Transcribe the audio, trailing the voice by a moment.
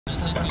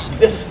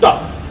This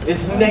stuff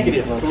is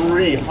negative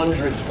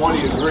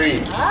 320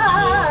 degrees.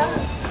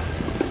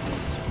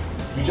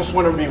 You just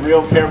want to be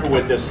real careful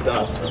with this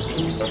stuff.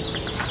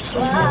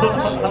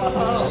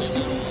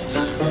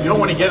 You don't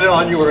want to get it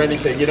on you or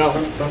anything, you know?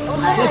 Just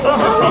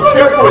be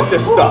careful with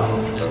this stuff.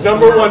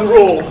 #1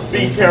 rule,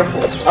 be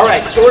careful. All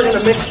right, so we're going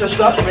to mix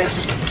this up and make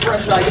some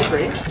fresh ice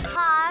cream.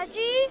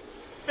 Kaji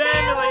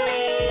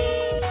family!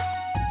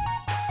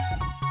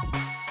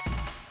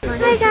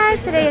 Hi guys,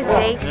 today is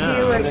day 2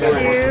 of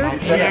shoot.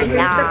 And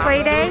here's the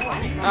Playdate.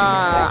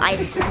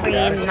 Ice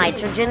cream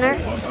nitrogener.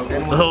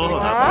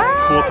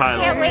 Oh,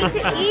 can't wait to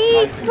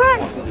eat.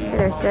 Look,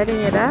 they're setting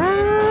it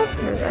up.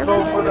 There's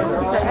everything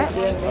set.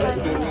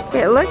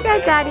 Okay, look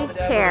at Daddy's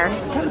chair.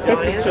 This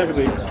is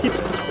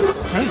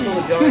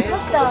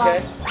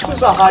This is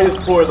the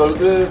highest pour.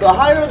 The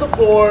higher the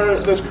pour,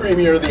 the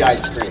creamier the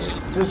ice cream.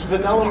 Does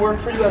vanilla work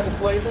for you as a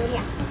flavor?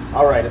 Yeah.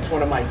 All right, it's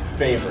one of my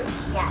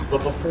favorites. Yeah.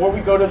 But before we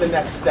go to the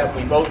next step,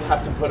 we both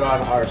have to put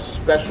on our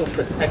special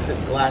protective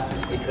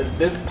glasses because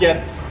this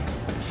gets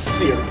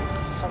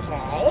serious.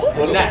 Okay.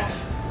 Well,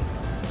 next,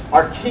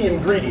 our key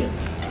ingredient,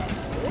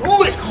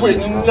 liquid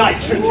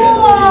nitrogen.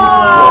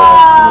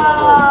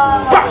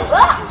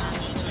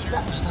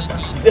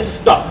 This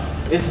stuff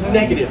is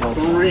negative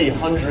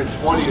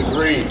 320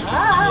 degrees.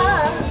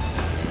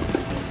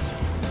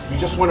 You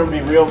just want to be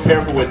real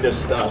careful with this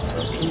stuff.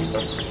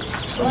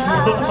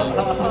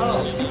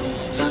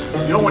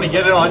 You don't want to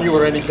get it on you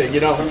or anything,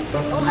 you know? Just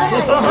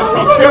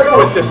be careful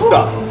with this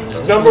stuff.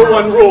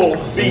 #1 rule,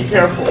 be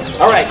careful.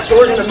 All right, so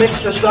we're going to mix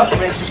this up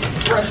and make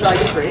fresh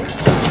ice cream.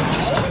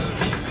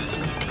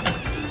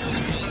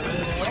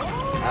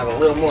 Add a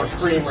little more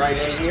cream right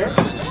in here.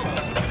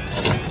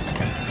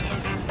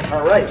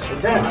 All right, so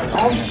then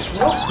all the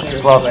smoke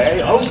clears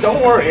away. Oh,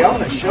 don't worry, I'm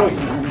going to show you.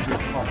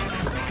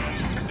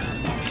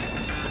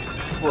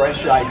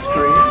 Fresh ice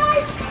cream.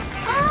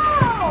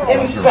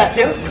 In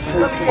seconds.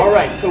 All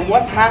right, so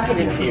what's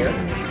happening here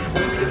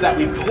is that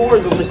we pour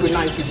the liquid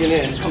nitrogen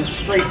in, it comes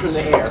straight from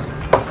the air,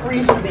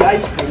 freezes the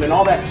ice cream, and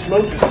all that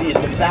smoke you see is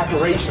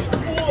evaporation.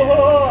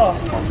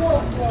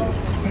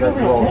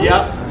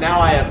 Yep, now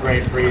I have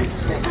brain freeze.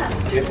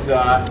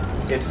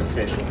 It's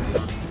official.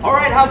 All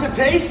right, how's it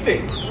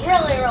tasting?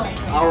 Really, really.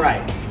 All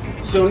right,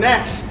 so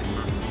next,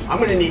 I'm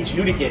gonna need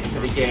you to get into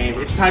the game.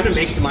 It's time to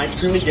make some ice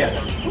cream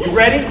together. You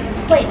ready?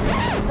 Wait,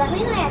 does that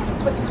mean I have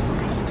to put ice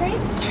cream?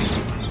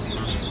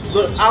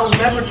 Look, I'll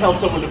never tell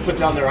someone to put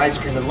down their ice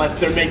cream unless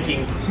they're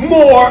making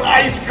more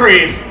ice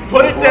cream.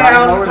 Put it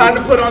down, time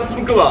to put on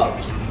some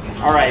gloves.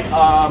 All right,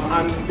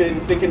 I've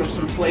been thinking of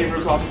some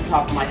flavors off the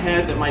top of my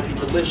head that might be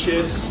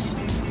delicious.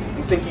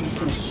 I'm thinking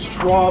some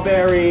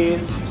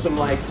strawberries, some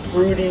like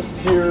fruity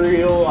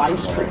cereal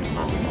ice cream.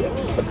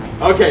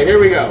 Okay, here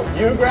we go.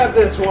 You grab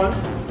this one.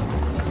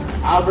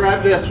 I'll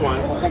grab this one.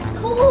 It's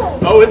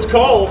cold. Oh, it's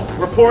cold.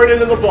 We're pouring it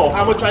into the bowl.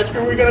 How much ice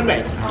cream are we gonna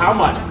make? How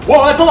much?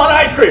 Whoa, that's a lot of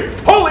ice cream.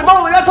 Holy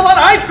moly, that's a lot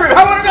of ice cream.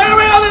 How are we gonna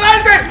make all this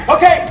ice cream?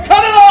 Okay,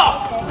 cut it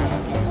off.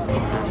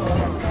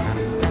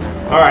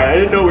 All right, I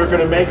didn't know we were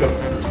gonna make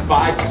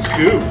 5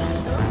 scoops.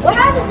 What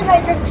happens if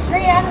I drink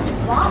straight out of this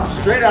bottle?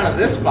 Straight out of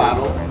this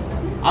bottle,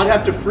 I'd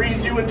have to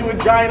freeze you into a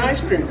giant ice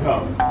cream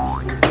cone.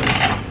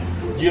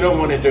 You don't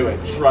want to do it,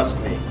 trust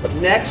me.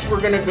 Next,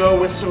 we're gonna go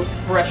with some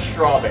fresh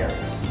strawberries.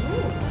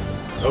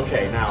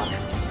 Okay, now,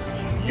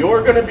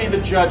 you're going to be the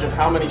judge of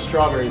how many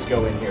strawberries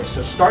go in here.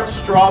 So start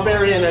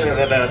strawberry and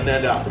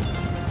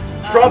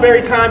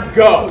strawberry time,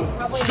 go.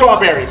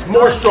 Strawberries,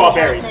 more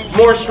strawberries,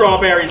 more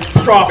strawberries,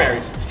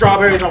 strawberries.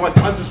 Strawberries, I want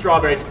tons of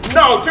strawberries.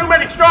 No, too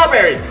many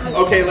strawberries.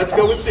 Okay, let's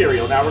go with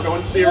cereal. Now we're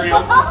going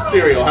cereal.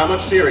 Cereal, how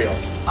much cereal?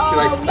 Should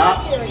I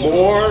stop?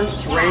 More,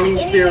 it's raining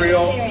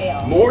cereal.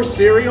 More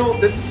cereal?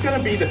 This is going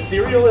to be the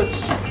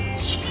cerealist,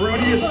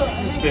 fruitiest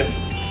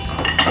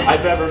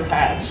I've ever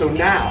had. So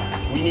now,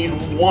 we need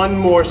one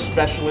more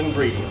special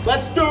ingredient.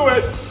 Let's do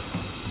it!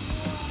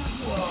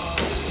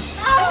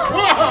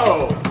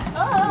 Whoa!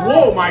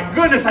 Whoa, my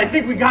goodness, I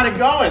think we got it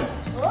going.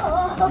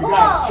 You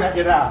guys, check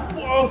it out.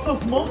 Whoa, so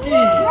smoky!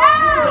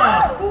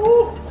 Yeah.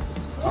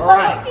 All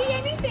right. I don't see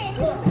anything.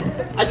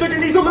 I think it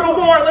needs a little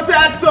more. Let's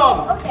add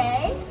some.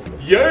 Okay.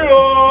 Yeah!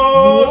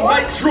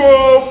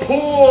 Nitro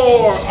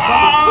pour!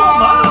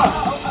 Ah!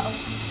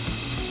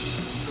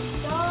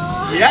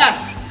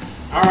 Yes!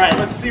 All right,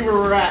 let's see where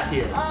we're at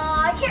here.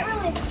 I can't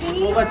really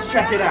see. Well, let's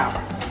check it out.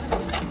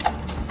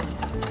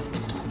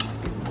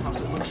 How's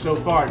it look so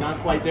far? Not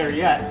quite there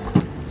yet.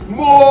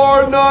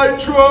 More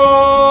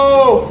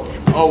nitro!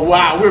 Oh,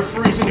 wow, we're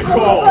freezing to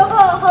cold.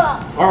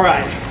 All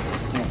right.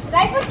 Did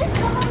I put this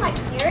stuff on my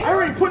cereal? I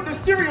already put the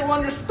cereal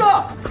under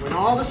stuff. When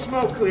all the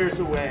smoke clears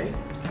away,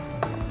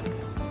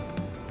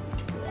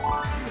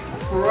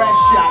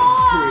 fresh ice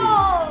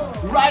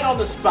cream. Right on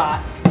the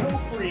spot. No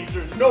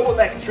freezers, no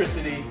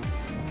electricity.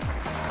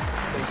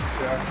 Thank you,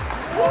 sir.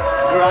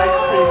 Your ice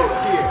cream is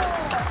here.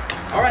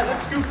 All right,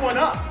 let's scoop one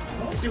up.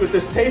 Let's see what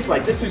this tastes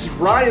like. This is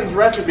Ryan's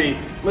recipe.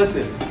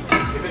 Listen,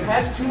 if it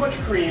has too much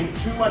cream,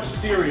 too much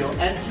cereal,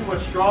 and too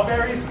much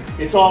strawberries,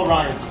 it's all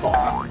Ryan's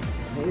fault.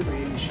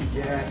 Maybe we should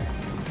get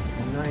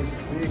nice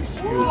big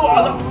scoop.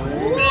 Whoa, the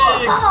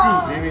big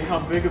scoop. Maybe how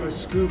big of a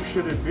scoop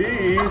should it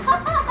be?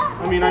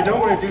 I mean, I don't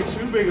want to do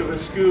too big of a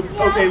scoop.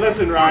 Okay,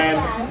 listen, Ryan.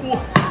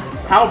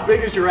 How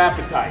big is your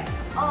appetite?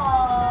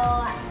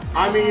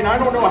 I mean, I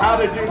don't know how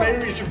to do.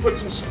 Maybe we should put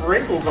some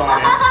sprinkles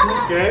on it.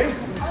 Okay,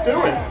 let's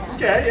do it.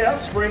 Okay, yeah,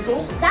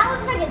 sprinkles. That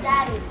looks like a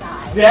daddy's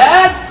size.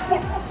 Dad?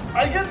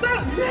 I get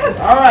that? Yes.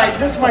 All right,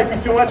 this might be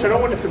too much. I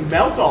don't want it to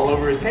melt all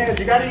over his hands.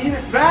 You got to eat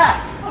it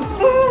fast.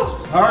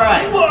 All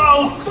right.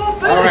 Whoa, so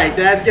big. All right,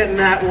 Dad's getting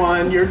that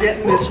one. You're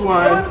getting this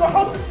one.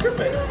 How to strip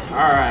it?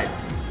 All right.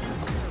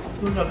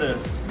 Look at this.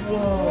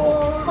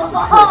 Whoa.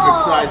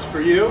 Perfect size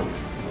for you.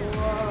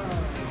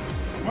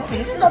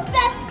 This is the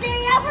best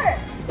day ever.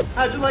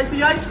 How'd you like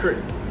the ice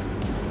cream?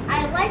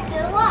 I liked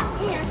it a lot,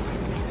 and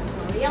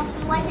somebody else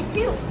will like it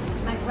too.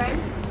 My friend,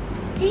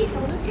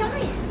 Cecil the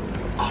Giant.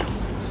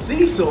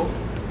 Cecil?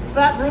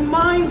 That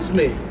reminds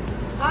me.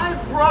 I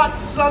brought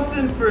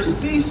something for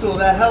Cecil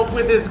to help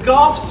with his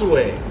golf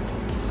swing.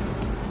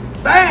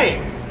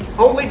 Bang!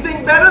 Only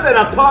thing better than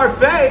a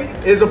parfait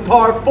is a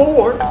par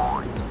 4.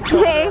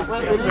 Hey,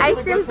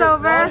 ice cream's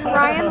over.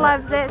 Ryan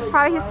loves it. It's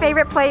probably his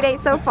favorite play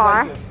date so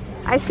far.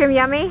 Ice cream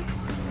yummy?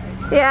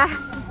 Yeah.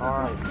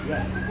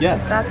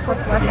 Yes. That's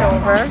what's left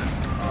over.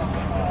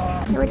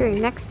 Here we're doing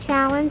next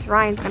challenge.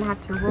 Ryan's gonna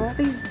have to roll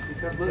these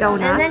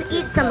donuts. And then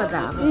eat some of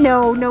them.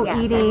 No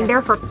eating.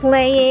 They're for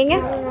playing.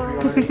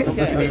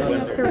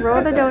 To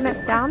roll the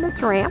donuts down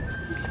this ramp.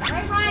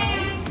 Alright,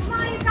 Ryan, come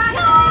on, you got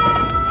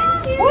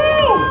it.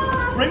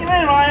 Woo! Bring it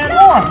in, Ryan.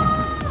 More.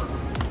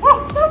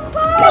 Oh, so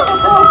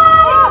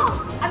close!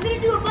 I'm gonna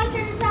do a bunch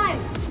at a time.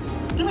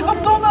 Give me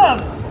some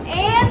donuts.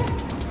 And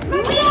Oh!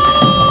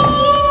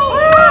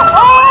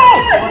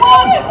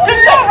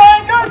 Good job,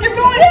 Ryan. Go, keep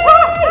going.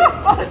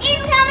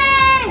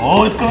 incoming!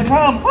 Oh, it's gonna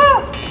come.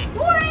 More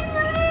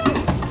incoming!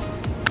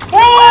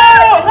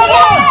 Whoa!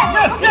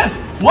 Yes.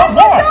 One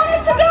more.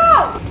 Donuts to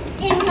go!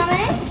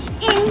 Incoming!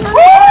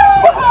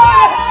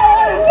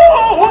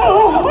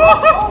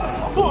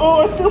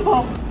 Oh, it's too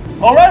fun.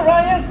 All right,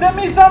 Ryan, send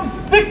me some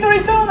victory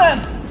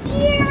donuts.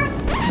 Here!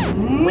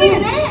 Wait a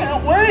minute!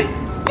 Can't wait.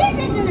 This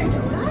isn't a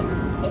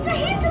donut. It's a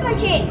hand to my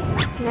cake.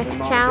 Next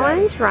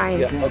challenge,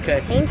 Ryan's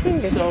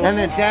painting this. And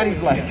then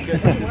Daddy's like, These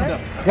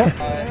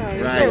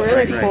are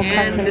really cool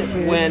custom shoes.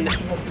 when The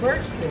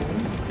first thing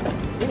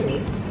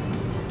is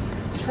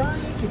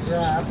trying to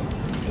grab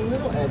the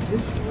little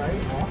edges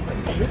right off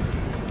right here,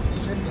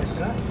 just like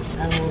that.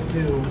 And we'll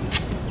do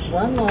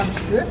one long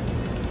strip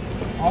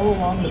all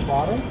along the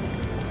bottom,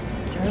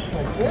 just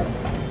like this.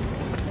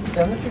 Have you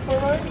done this before,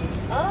 Ryan?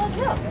 No.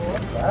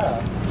 What's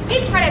that? We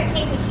did try to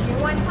paint his shoe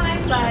one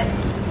time, but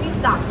we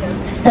stopped him.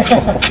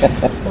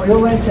 Well,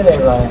 you'll win today,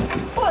 Ryan.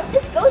 Well, if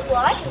this goes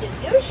well, I can do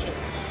your shoes.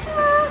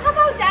 How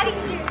about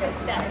Daddy's shoes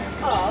instead?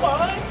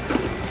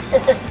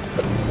 Is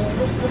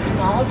this the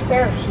smallest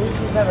pair of shoes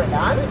you've ever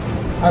done?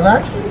 I've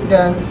actually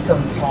done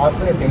some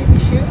toddler baby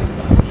shoes.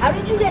 How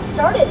did you get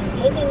started in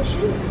painting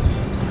shoes?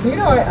 So, you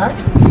know, I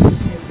actually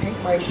used to paint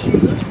my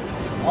shoes,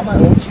 all my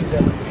old shoes.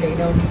 I would paint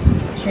them,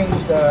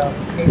 change the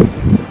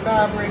basically the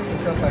fabrics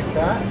and stuff like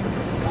that.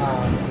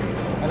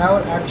 And I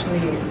would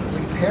actually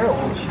repair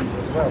old shoes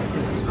as well.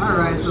 All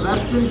right, so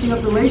that's finishing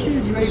up the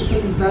laces. You ready to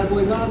put these bad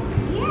boys on?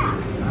 Yeah.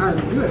 All right,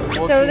 let's do it.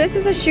 So this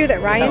is a shoe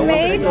that Ryan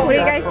made. What do you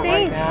guys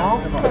think?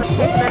 Okay, so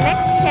the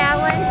next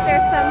challenge,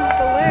 there's some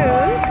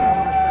balloons.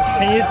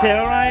 Can you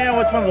tell, Ryan,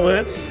 which one's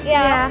which?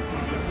 Yeah.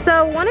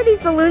 So one of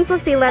these balloons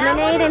must be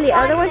lemonade and the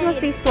other ones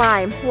must be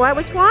slime. What?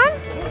 Which one?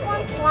 This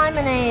one's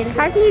Slimonade.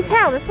 How can you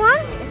tell? This one?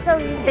 It's so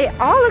easy. They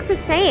all look the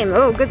same.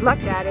 Oh, good luck,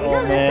 Daddy.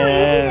 No, they're so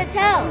easy to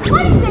tell.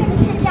 Why do you get to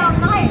sit down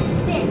higher to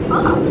stand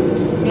up?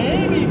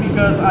 Maybe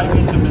because I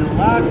need to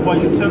relax while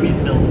you serve me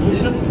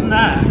delicious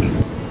snack.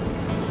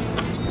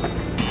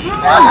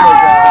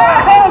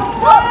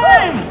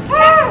 Slime!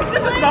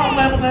 This is not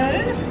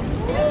lemonade.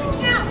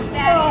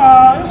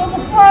 It was a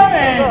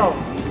slime.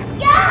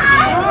 Yeah!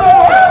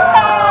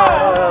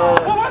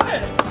 What was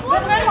it?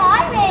 What's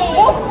Slimonade?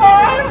 More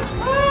slime?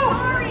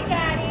 Sorry,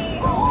 Daddy.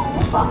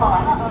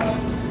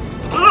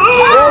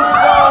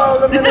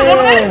 Is it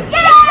lemonade?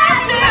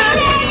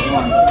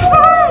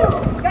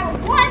 Got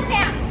one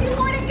down. 2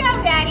 more to go,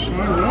 Daddy.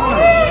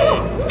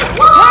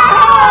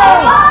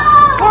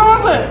 What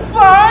was it?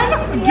 Slime?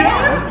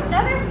 Again?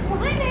 Another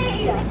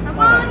Slimonade. Come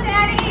on,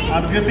 Daddy. I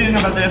have a good feeling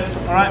about this.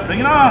 All right, bring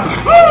it on.